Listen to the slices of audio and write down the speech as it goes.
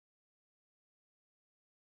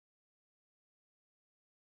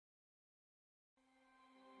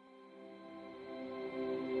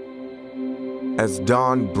As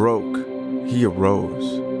dawn broke, he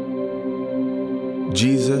arose.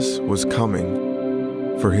 Jesus was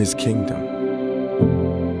coming for his kingdom.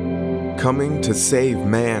 Coming to save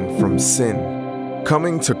man from sin.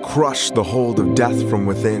 Coming to crush the hold of death from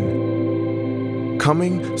within.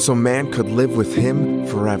 Coming so man could live with him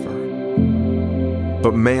forever.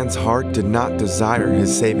 But man's heart did not desire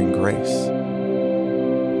his saving grace.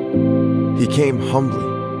 He came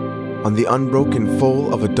humbly on the unbroken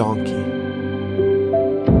foal of a donkey.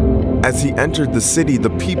 As he entered the city, the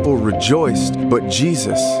people rejoiced, but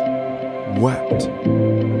Jesus wept.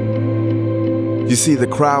 You see, the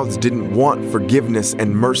crowds didn't want forgiveness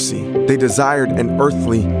and mercy. They desired an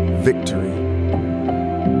earthly victory.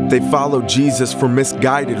 They followed Jesus for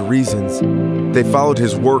misguided reasons. They followed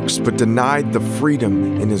his works, but denied the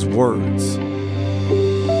freedom in his words.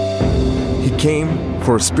 He came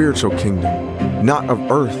for a spiritual kingdom, not of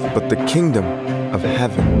earth, but the kingdom of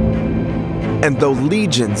heaven. And though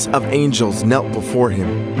legions of angels knelt before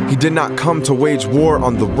him, he did not come to wage war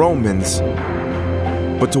on the Romans,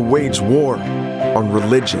 but to wage war on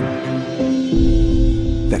religion.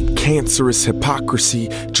 That cancerous hypocrisy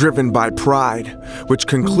driven by pride, which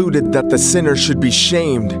concluded that the sinner should be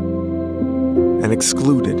shamed and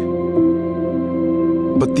excluded.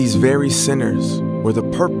 But these very sinners were the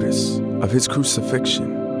purpose of his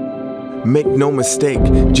crucifixion. Make no mistake,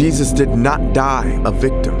 Jesus did not die a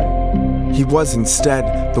victim. He was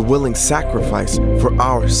instead the willing sacrifice for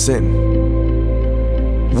our sin.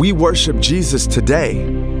 We worship Jesus today,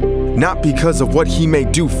 not because of what he may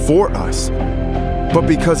do for us, but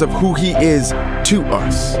because of who he is to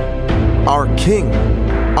us, our King,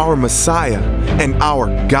 our Messiah, and our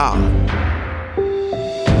God,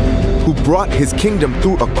 who brought his kingdom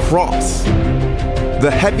through a cross, the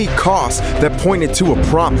heavy cost that pointed to a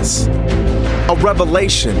promise, a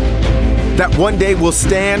revelation that one day will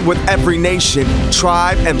stand with every nation,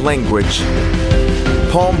 tribe, and language.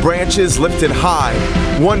 Palm branches lifted high,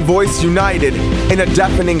 one voice united in a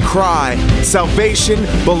deafening cry. Salvation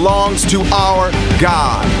belongs to our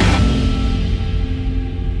God.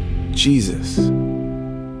 Jesus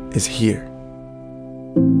is here.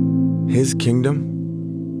 His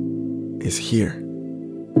kingdom is here.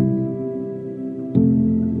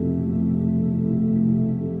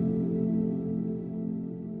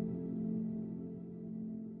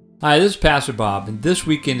 Hi, this is Pastor Bob, and this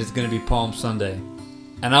weekend is going to be Palm Sunday.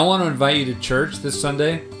 And I want to invite you to church this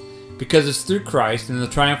Sunday because it's through Christ and the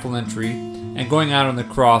triumphal entry and going out on the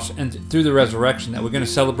cross and through the resurrection that we're going to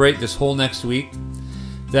celebrate this whole next week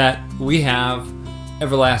that we have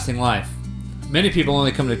everlasting life. Many people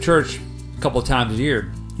only come to church a couple of times a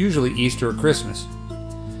year, usually Easter or Christmas.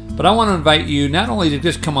 But I want to invite you not only to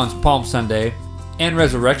just come on Palm Sunday and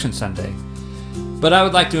Resurrection Sunday, but I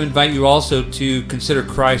would like to invite you also to consider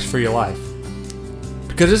Christ for your life.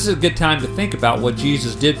 Because this is a good time to think about what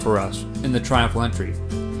Jesus did for us in the triumphal entry.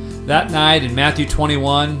 That night in Matthew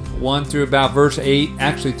 21, 1 through about verse 8,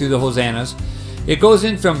 actually through the Hosannas, it goes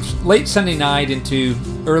in from late Sunday night into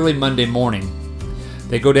early Monday morning.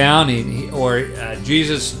 They go down,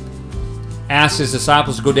 Jesus asked his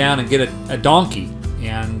disciples to go down and get a donkey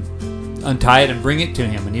and untie it and bring it to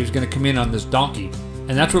him. And he was going to come in on this donkey.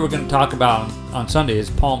 And that's what we're going to talk about on Sunday, is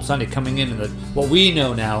Palm Sunday, coming in what we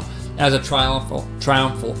know now as a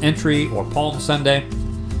triumphal entry or Palm Sunday.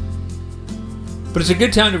 But it's a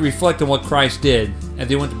good time to reflect on what Christ did. As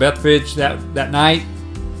they went to Bethphage that night,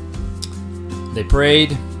 they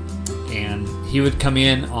prayed, and he would come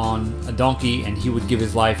in on a donkey and he would give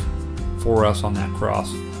his life for us on that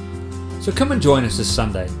cross. So come and join us this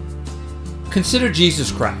Sunday. Consider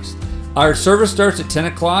Jesus Christ. Our service starts at 10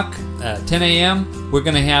 o'clock, 10 a.m. We're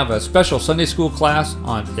going to have a special Sunday school class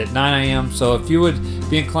at 9 a.m. So if you would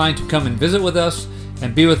be inclined to come and visit with us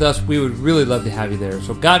and be with us, we would really love to have you there.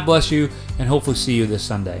 So God bless you, and hopefully see you this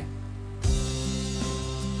Sunday.